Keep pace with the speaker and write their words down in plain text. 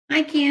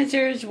Hi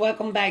Cancers,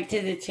 welcome back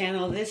to the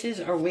channel. This is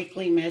our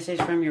weekly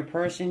message from your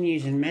person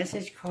using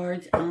message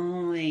cards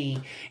only.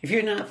 If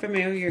you're not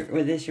familiar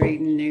with this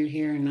reading, new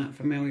here and not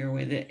familiar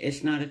with it,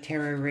 it's not a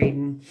tarot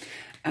reading.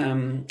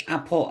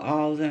 I pull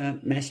all the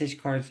message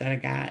cards that I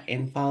got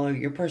and follow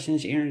your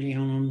person's energy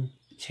on them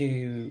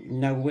to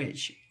know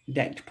which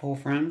deck to pull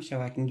from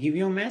so I can give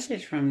you a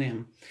message from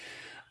them.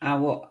 I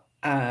will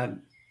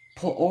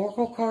pull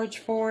oracle cards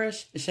for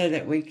us so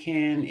that we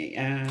can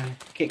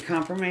get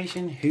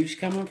confirmation who's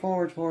coming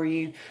forward for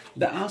you,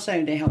 but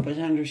also to help us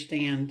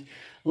understand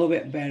a little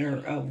bit better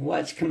of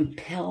what's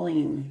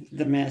compelling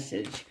the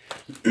message.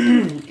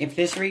 If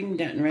this reading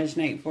doesn't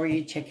resonate for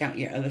you, check out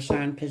your other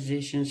sign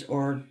positions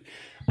or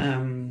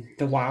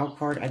the wild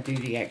card. I do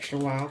the extra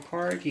wild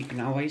card. You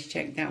can always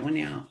check that one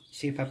out.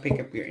 See if I pick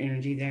up your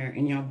energy there.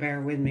 And y'all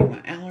bear with me.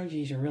 My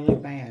allergies are really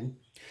bad.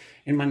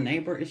 And my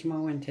neighbor is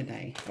mowing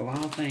today, of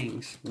all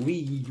things.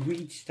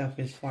 Weed stuff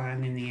is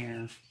flying in the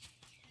air.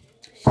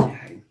 So,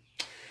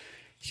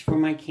 it's for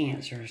my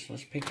Cancers.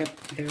 Let's pick up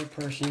their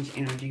person's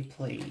energy,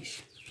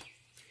 please.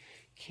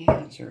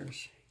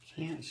 Cancers,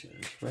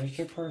 where's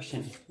your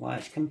person?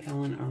 What's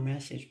compelling our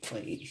message,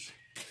 please?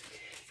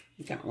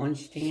 We got one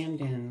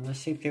standing. Let's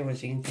see if there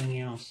was anything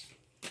else.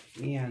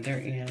 Yeah, there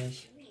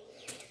is.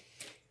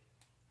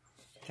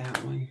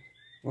 That one.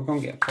 We're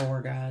going to get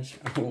 4, guys.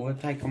 We'll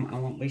take them. I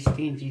won't be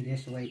stingy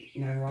this week.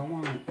 No, I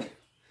won't.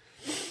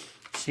 Let's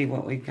see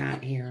what we've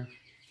got here.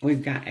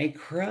 We've got a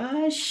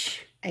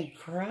crush. A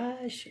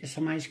crush.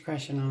 Somebody's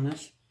crushing on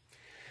us.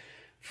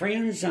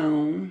 Friend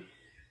zone.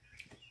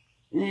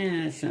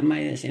 Yeah,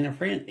 somebody that's in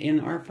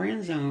our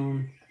friend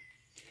zone.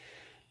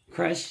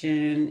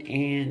 Crushing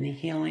and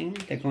healing.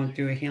 They're going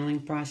through a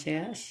healing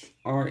process.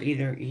 Or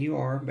either you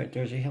are, but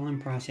there's a healing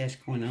process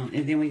going on.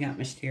 And then we got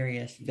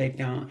mysterious.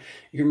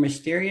 You're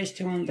mysterious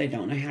to them. They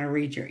don't know how to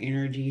read your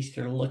energies.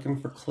 They're looking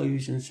for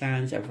clues and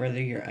signs of whether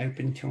you're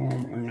open to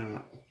them or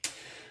not.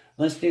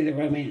 Let's do the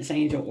romance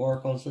angel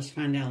oracles. Let's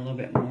find out a little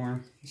bit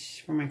more. This is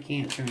for my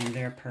Cancer and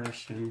their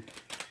person.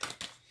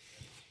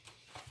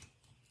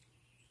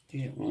 Do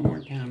it one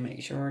more time.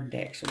 Make sure our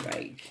decks are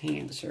right.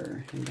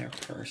 Cancer and their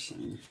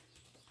person.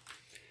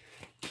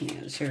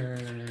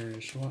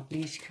 Cancers, what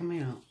needs to come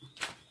out?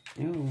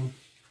 Oh,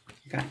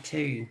 got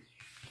 2.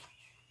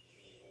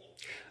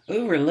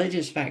 Oh,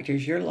 religious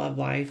factors. Your love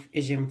life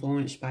is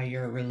influenced by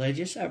your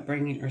religious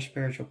upbringing or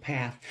spiritual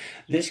path.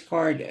 This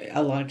card,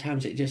 a lot of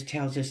times it just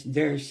tells us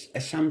there's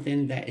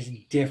something that is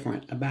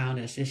different about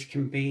us. This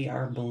can be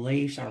our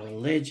beliefs, our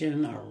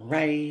religion, our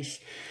race,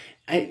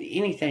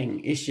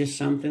 anything. It's just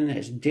something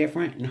that's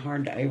different and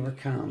hard to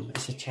overcome.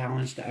 It's a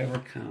challenge to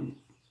overcome.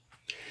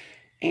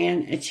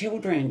 And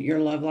children, your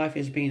love life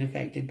is being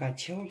affected by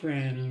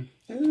children.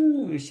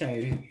 Ooh, so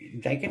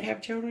they could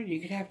have children,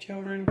 you could have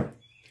children.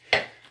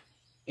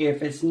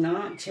 If it's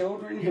not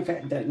children, if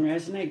that doesn't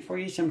resonate for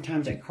you,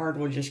 sometimes that card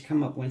will just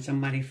come up when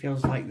somebody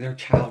feels like they're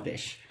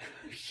childish.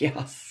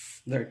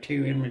 Yes, they're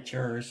too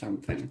immature or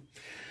something.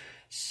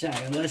 So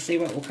let's see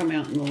what will come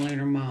out in the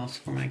lunar moss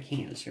for my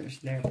Cancers,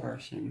 their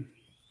person.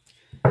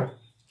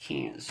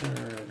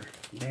 Cancer,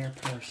 their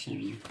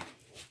person.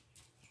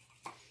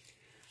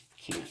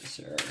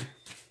 Cancer.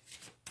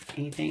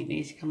 Anything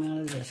needs to come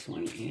out of this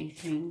one?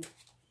 Anything?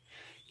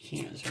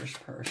 Cancer's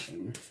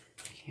person.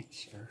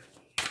 Cancer.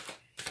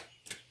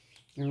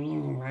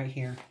 Oh, right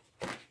here.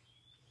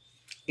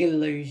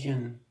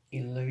 Illusion.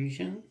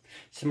 Illusion.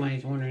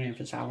 Somebody's wondering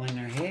if it's all in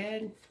their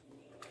head.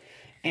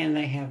 And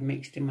they have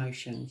mixed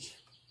emotions.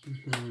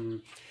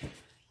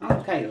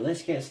 Okay,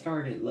 let's get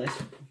started. Let's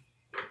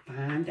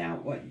find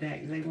out what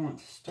deck they want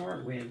to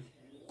start with.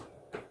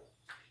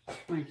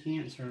 My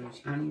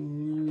Cancers,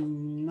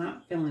 I'm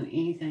not feeling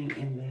anything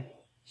in the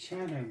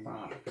shadow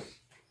box.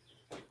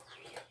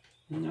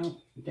 Nope,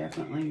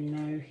 definitely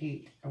no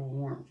heat or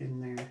warmth in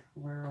there.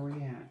 Where are we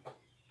at?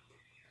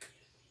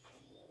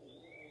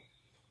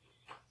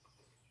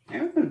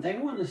 Oh, they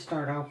want to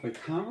start off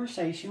with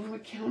conversation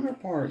with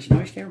counterparts.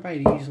 Most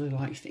everybody usually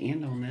likes to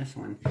end on this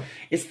one.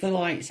 It's the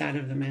light side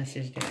of the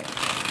message deck.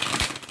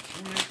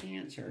 For my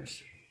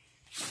Cancers.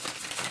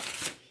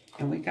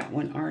 And we got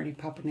one already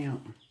popping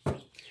out.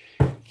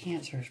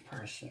 Cancer's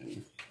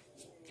person.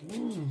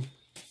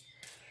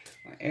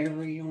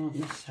 Whatever you want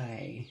to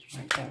say.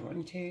 Like that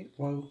one too.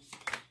 Whoa.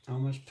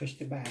 Almost pushed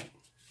it back.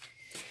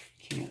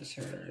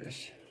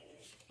 Cancers.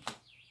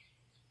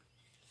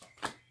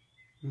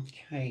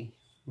 Okay.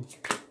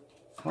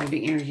 Hold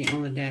the energy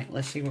on the deck.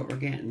 Let's see what we're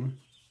getting.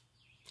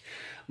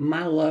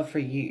 My love for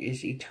you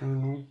is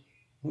eternal.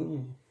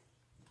 Ooh.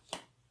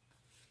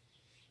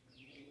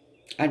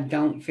 I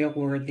don't feel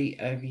worthy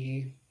of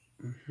you.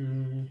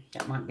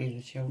 That might be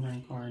the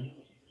children card.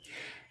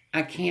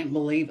 I can't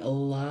believe a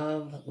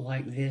love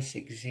like this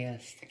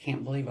exists. I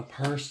can't believe a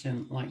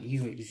person like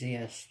you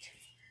exist.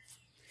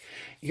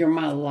 You're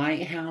my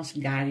lighthouse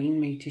guiding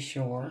me to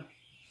shore.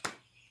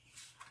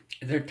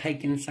 They're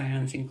taking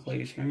signs and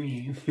clues from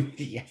you.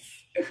 Yes.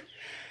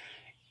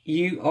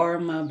 You are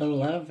my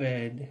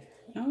beloved.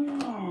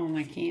 Oh,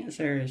 my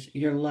Cancers.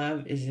 Your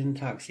love is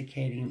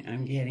intoxicating.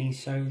 I'm getting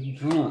so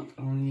drunk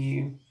on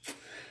you.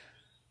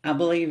 I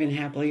believe in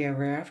happily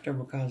ever after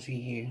because of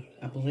you.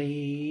 I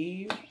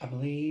believe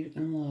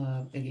in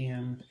love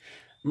again.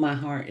 My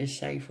heart is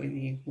safe with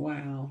you.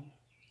 Wow.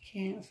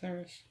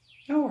 Cancers.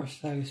 Y'all are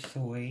so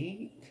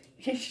sweet.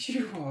 Yes,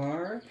 you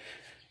are.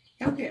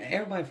 Y'all get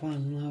everybody falling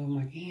in love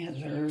with my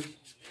Cancers.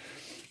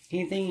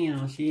 Anything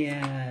else?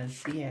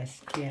 Yes,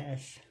 yes,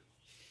 yes.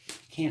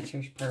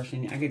 Cancer's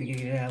person, I gotta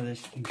get out of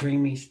this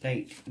dreamy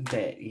state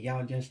that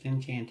y'all just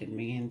enchanted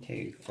me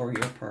into, or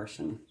your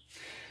person.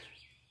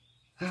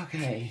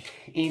 Okay,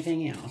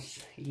 anything else?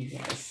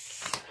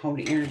 Yes. Hold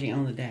the energy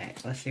on the deck.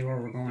 Let's see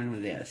where we're going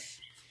with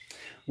this.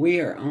 We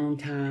are on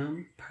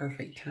time,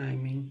 perfect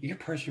timing. Your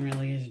person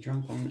really is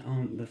drunk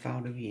on the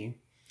thought of you.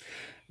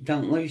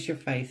 Don't lose your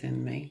faith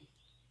in me.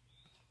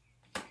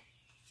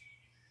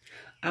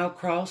 I'll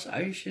cross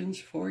oceans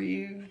for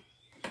you.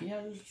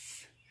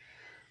 Yes.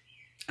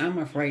 I'm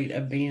afraid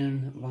of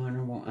being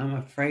vulnerable. I'm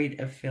afraid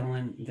of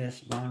feeling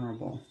this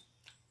vulnerable.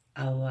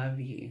 I love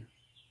you.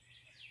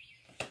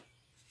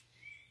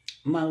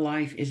 My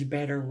life is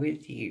better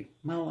with you.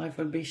 My life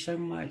would be so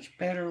much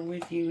better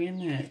with you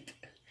in it.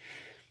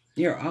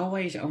 You're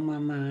always on my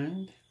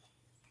mind.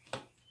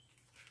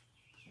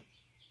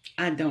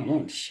 I don't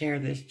want to share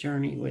this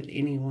journey with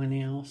anyone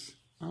else.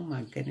 Oh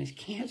my goodness.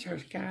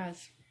 Cancers,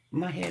 guys.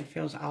 My head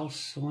feels all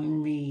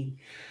swingy,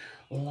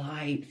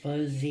 light,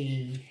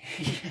 fuzzy.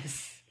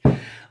 Yes.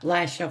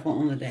 Last shuffle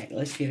on the deck.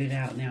 Let's get it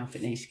out now if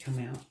it needs to come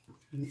out.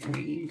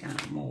 We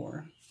got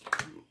more.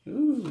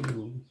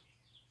 Ooh.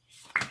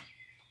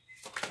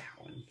 That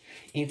one.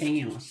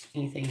 Anything else?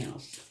 Anything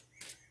else?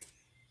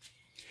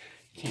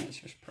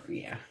 Cancers.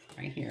 Yeah,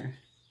 right here.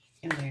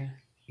 In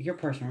there. Your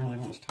person really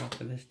wants to talk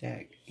to this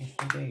deck. Yes,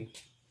 they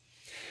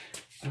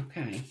do.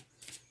 Okay.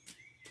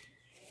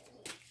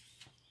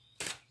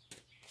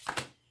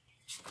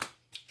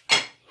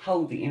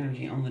 Hold the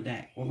energy on the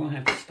deck. We're going to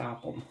have to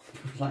stop them.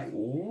 Like,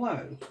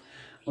 whoa.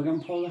 We're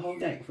going to pull the whole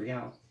deck for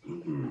y'all.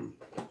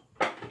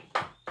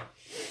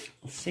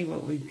 Let's see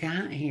what we've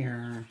got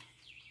here.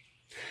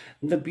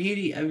 The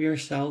beauty of your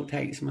soul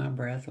takes my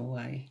breath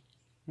away.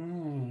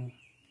 I'm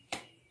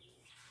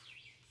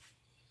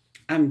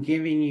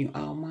giving you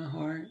all my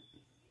heart.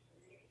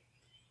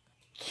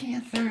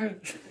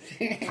 Cancer.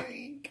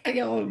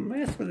 Y'all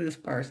mess with this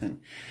person.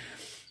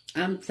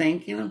 I'm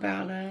thinking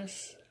about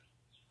us.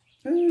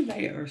 Ooh,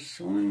 they are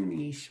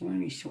swoony.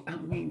 I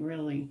mean,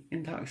 really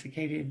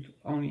intoxicated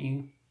on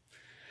you.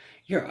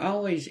 You're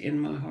always in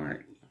my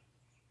heart.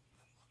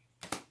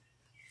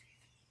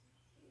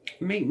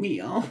 Meet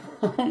me on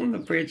the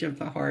bridge of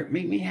the heart.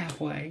 Meet me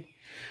halfway.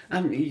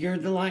 You're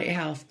the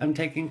lighthouse. I'm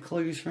taking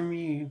clues from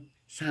you.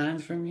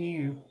 Signs from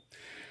you.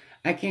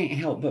 I can't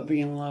help but be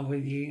in love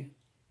with you.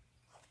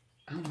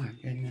 Oh my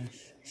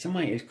goodness.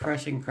 Somebody is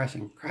crushing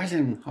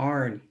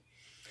hard.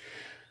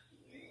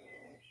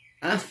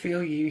 I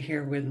feel you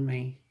here with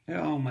me.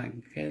 Oh my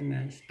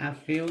goodness. I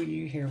feel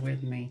you here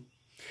with me.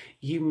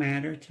 You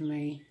matter to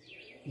me.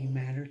 You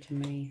matter to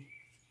me.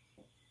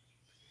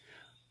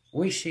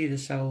 We see the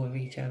soul of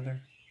each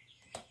other.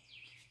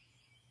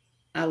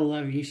 I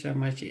love you so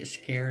much it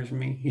scares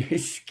me. You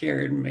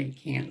scared me,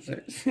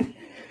 Cancers.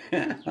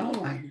 Oh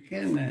my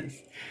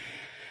goodness.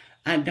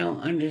 I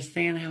don't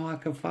understand how I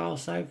could fall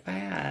so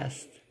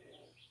fast.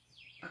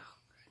 Oh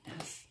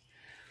goodness.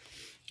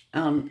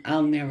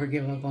 I'll never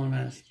give up on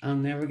us. I'll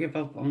never give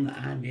up on the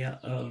idea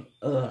of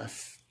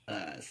us.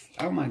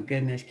 Oh my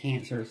goodness,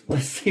 Cancers.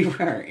 Let's see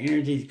where our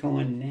energy's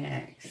going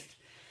next.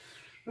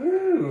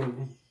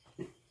 Ooh.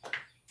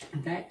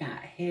 That got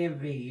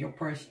heavy. Your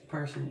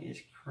person is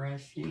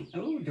crushing.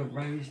 Oh, the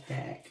rose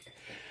deck.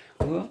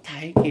 We'll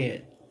take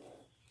it.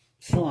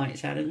 It's the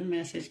lights out of the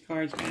message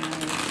cards,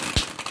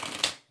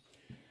 guys.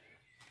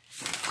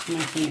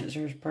 My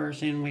Cancer's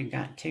person. We've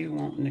got two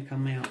wanting to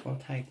come out. We'll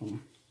take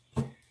them.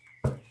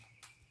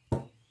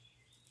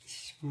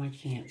 My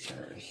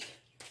Cancers.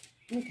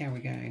 Look how we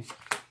go.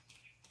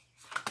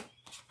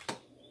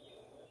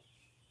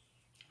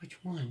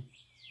 Which one?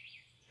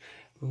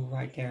 Ooh,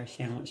 right there,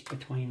 sandwich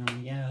between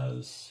them.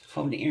 Yes.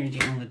 Hold the energy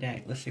on the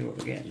deck. Let's see what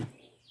we're getting.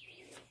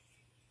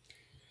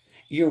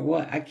 You're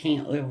what I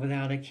can't live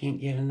without. I can't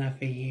get enough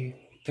of you.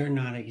 They're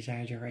not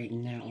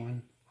exaggerating that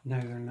one. No,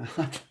 they're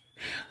not.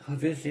 Oh,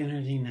 this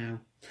energy now.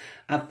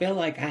 I feel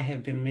like I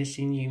have been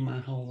missing you my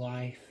whole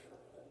life.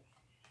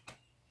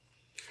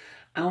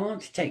 I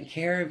want to take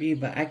care of you,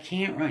 but I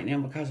can't right now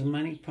because of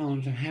money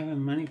problems. I'm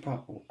having money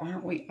problems.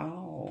 Aren't we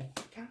all?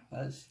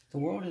 Guys, the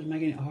world is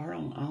making it hard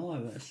on all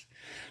of us.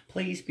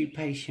 Please be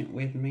patient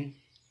with me.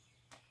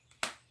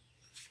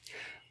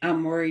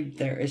 I'm worried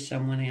there is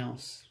someone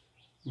else.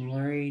 I'm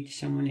worried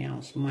someone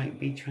else might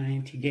be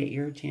trying to get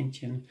your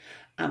attention.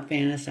 I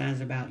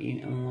fantasize about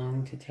you and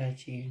long to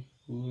touch you.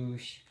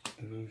 Whoosh,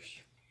 whoosh.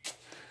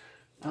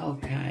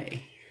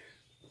 Okay.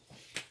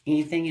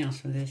 Anything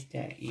else with this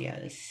deck?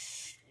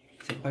 Yes.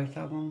 Is it both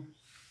of them?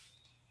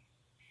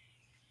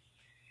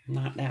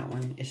 Not that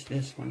one. It's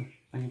this one.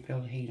 I can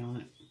feel the heat on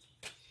it.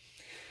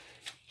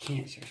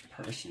 Cancer's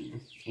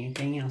person.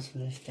 Anything else for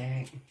this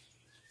deck?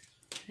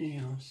 Anything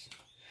else?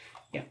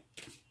 Yep.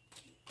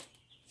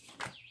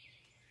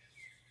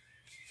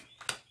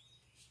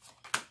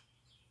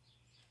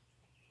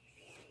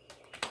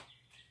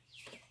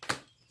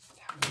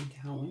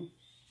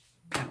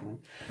 That one.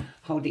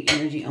 Hold the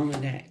energy on the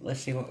deck.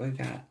 Let's see what we've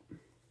got.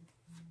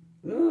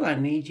 Ooh, I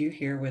need you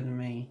here with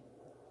me.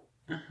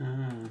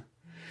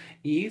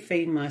 You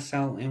feed my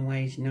soul in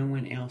ways no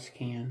one else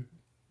can.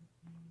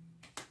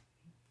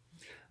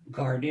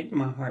 Guarded.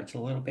 My heart's a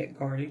little bit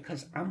guarded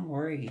because I'm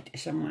worried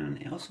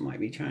someone else might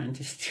be trying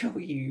to steal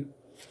you.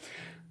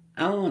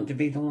 I want to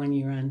be the one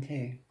you run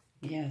to.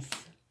 Yes.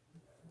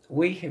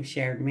 We have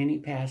shared many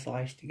past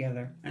lives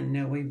together. I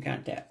know we've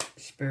got that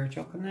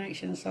spiritual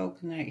connection, soul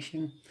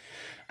connection.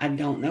 I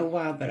don't know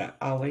why, but I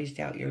always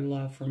doubt your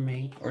love for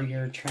me or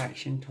your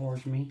attraction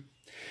towards me.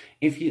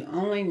 If you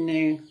only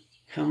knew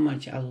how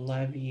much I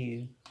love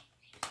you.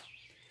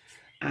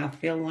 I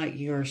feel like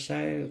you are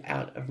so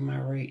out of my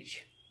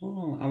reach.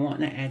 Ooh, I want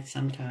to add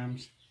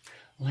sometimes.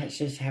 Let's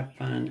just have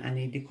fun. I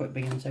need to quit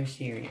being so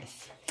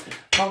serious.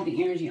 Hold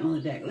the energy on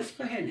the deck. Let's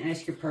go ahead and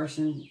ask your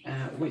person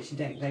which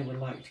deck they would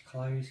like to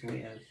close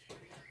with.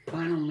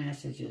 Final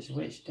messages.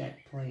 Which deck,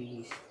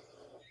 please?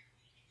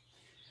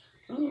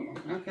 Oh,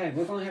 okay.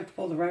 We're going to have to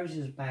pull the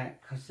roses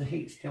back because the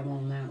heat's still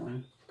on that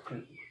one.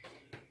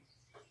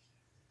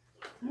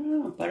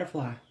 Oh,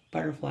 butterfly.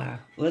 Butterfly.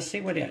 Let's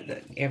see what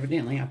it...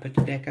 Evidently, I put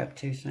the deck up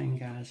too soon,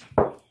 guys.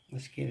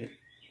 Let's get it.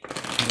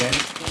 Ready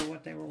for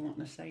what they were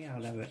wanting to say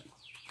out of it.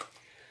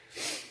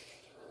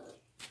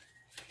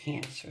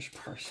 Cancer's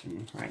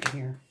person right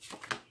here.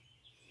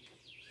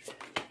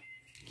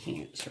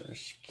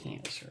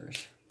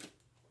 Cancers.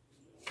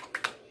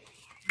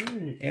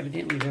 Ooh,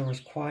 evidently there was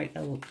quite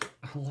a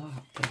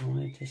lot they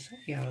wanted to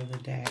say out of the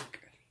deck.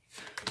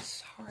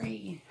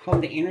 Sorry.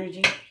 Hold the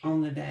energy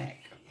on the deck.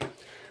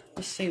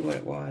 Let's see what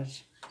it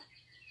was.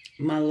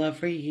 My love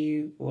for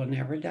you will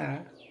never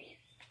die.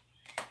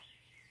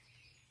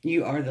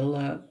 You are the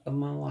love of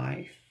my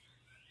life.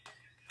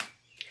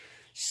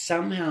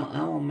 Somehow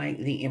I will make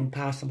the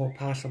impossible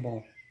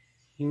possible.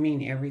 You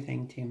mean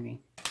everything to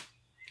me.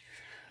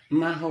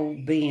 My whole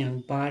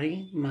being,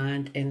 body,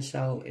 mind, and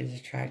soul is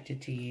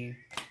attracted to you.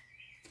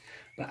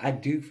 But I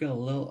do feel a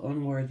little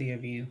unworthy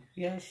of you.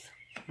 Yes,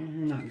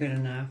 I'm not good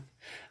enough.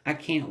 I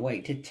can't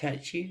wait to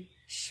touch you,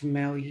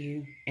 smell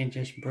you, and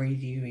just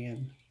breathe you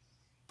in.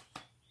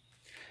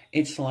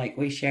 It's like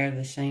we share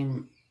the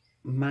same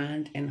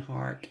mind and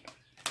heart.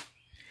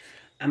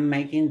 I'm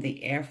making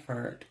the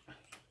effort,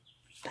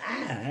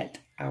 but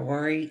I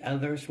worry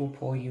others will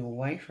pull you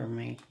away from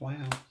me.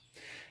 Wow.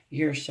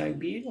 You're so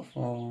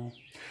beautiful.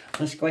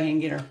 Let's go ahead and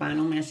get our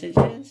final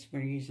messages. We're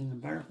using the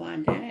butterfly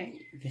deck.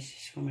 This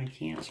is for my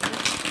Cancer.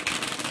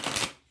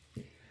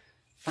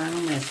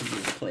 Final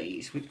messages,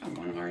 please. We've got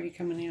one already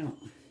coming out.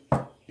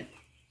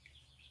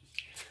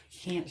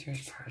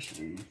 Cancer's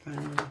person.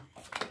 Final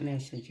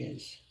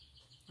messages.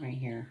 Right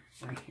here.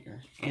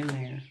 In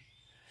there.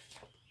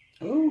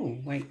 Oh,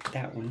 wait,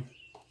 that one.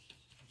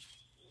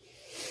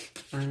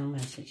 Final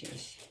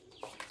messages.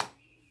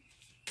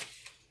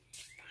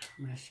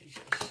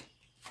 Messages.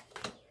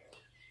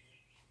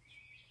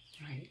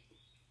 Right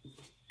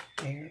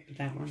there,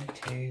 that one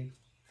too.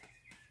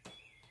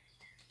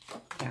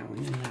 That one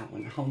and that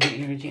one. Hold the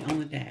energy on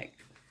the deck.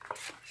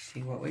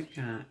 See what we've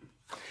got.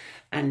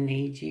 I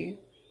need you.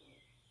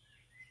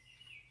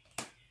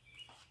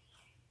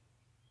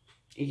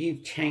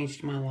 You've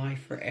changed my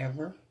life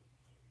forever.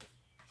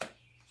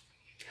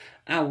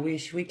 I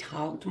wish we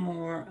talked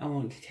more. I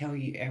want to tell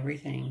you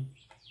everything.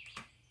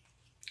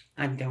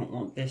 I don't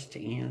want this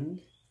to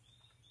end.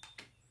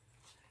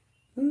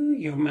 Ooh,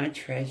 you're my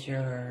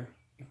treasure.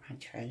 You're my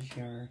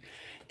treasure.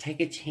 Take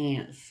a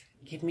chance.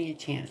 Give me a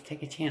chance.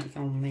 Take a chance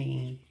on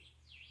me.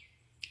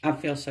 I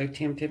feel so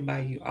tempted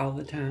by you all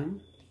the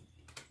time.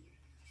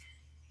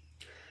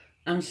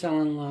 I'm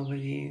so in love with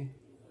you.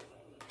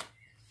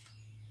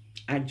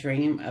 I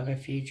dream of a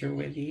future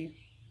with you.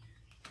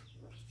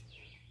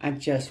 I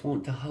just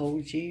want to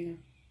hold you.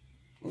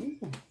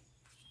 Ooh.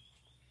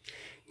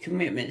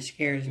 Commitment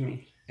scares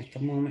me. At the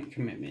moment,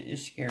 commitment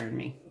is scaring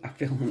me. I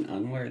feel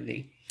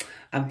unworthy.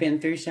 I've been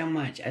through so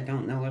much. I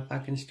don't know if I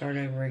can start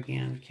over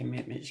again.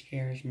 Commitment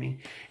scares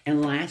me.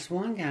 And last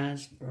one,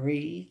 guys,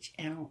 reach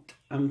out.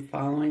 I'm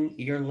following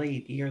your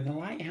lead. You're the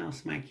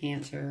lighthouse, my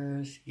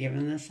Cancers.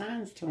 Giving the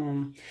signs to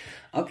them.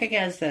 Okay,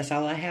 guys, that's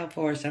all I have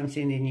for us. I'm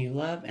sending you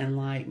love and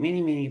light.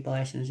 Many, many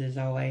blessings as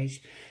always.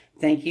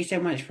 Thank you so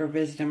much for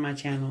visiting my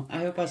channel. I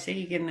hope I'll see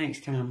you again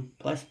next time.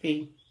 Bless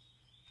be.